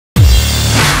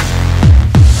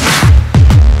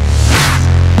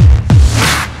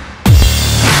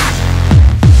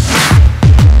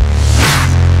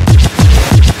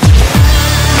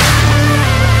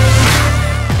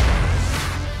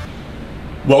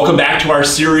Welcome back to our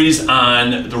series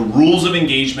on the rules of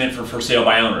engagement for sale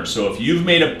by owners. So if you've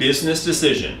made a business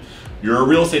decision, you're a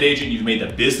real estate agent, you've made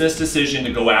the business decision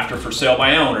to go after for sale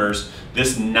by owners,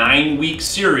 this 9-week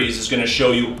series is going to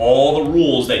show you all the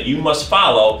rules that you must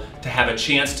follow to have a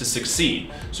chance to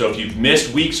succeed. So if you've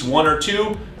missed weeks 1 or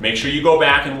 2, make sure you go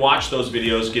back and watch those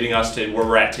videos getting us to where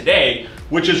we're at today,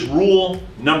 which is rule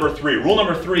number 3. Rule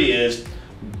number 3 is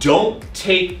don't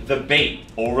take the bait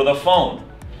over the phone.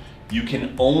 You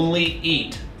can only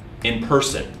eat in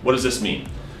person. What does this mean?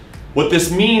 What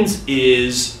this means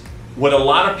is what a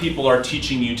lot of people are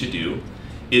teaching you to do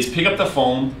is pick up the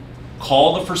phone,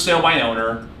 call the for sale by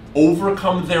owner,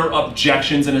 overcome their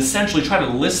objections, and essentially try to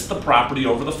list the property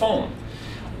over the phone.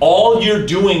 All you're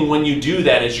doing when you do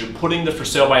that is you're putting the for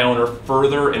sale by owner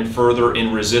further and further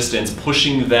in resistance,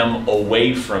 pushing them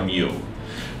away from you.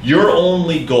 Your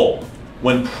only goal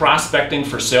when prospecting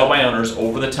for sale by owners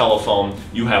over the telephone,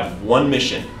 you have one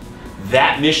mission.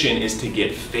 That mission is to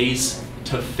get face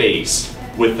to face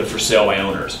with the for sale by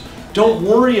owners. Don't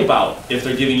worry about if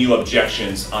they're giving you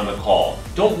objections on the call.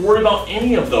 Don't worry about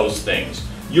any of those things.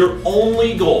 Your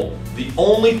only goal, the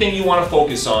only thing you want to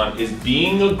focus on is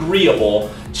being agreeable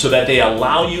so that they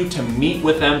allow you to meet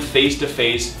with them face to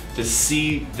face to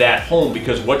see that home.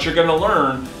 Because what you're going to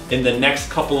learn in the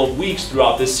next couple of weeks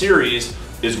throughout this series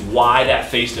is why that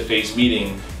face-to-face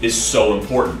meeting is so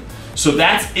important. So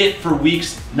that's it for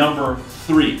weeks number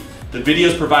 3. The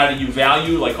videos provided you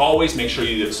value. Like always, make sure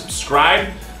you subscribe.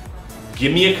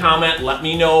 Give me a comment. Let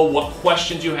me know what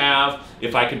questions you have.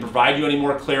 If I can provide you any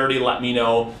more clarity, let me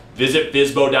know. Visit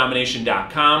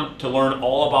FSBOdomination.com to learn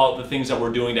all about the things that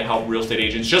we're doing to help real estate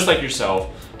agents just like yourself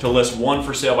to list one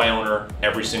for sale by owner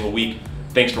every single week.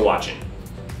 Thanks for watching.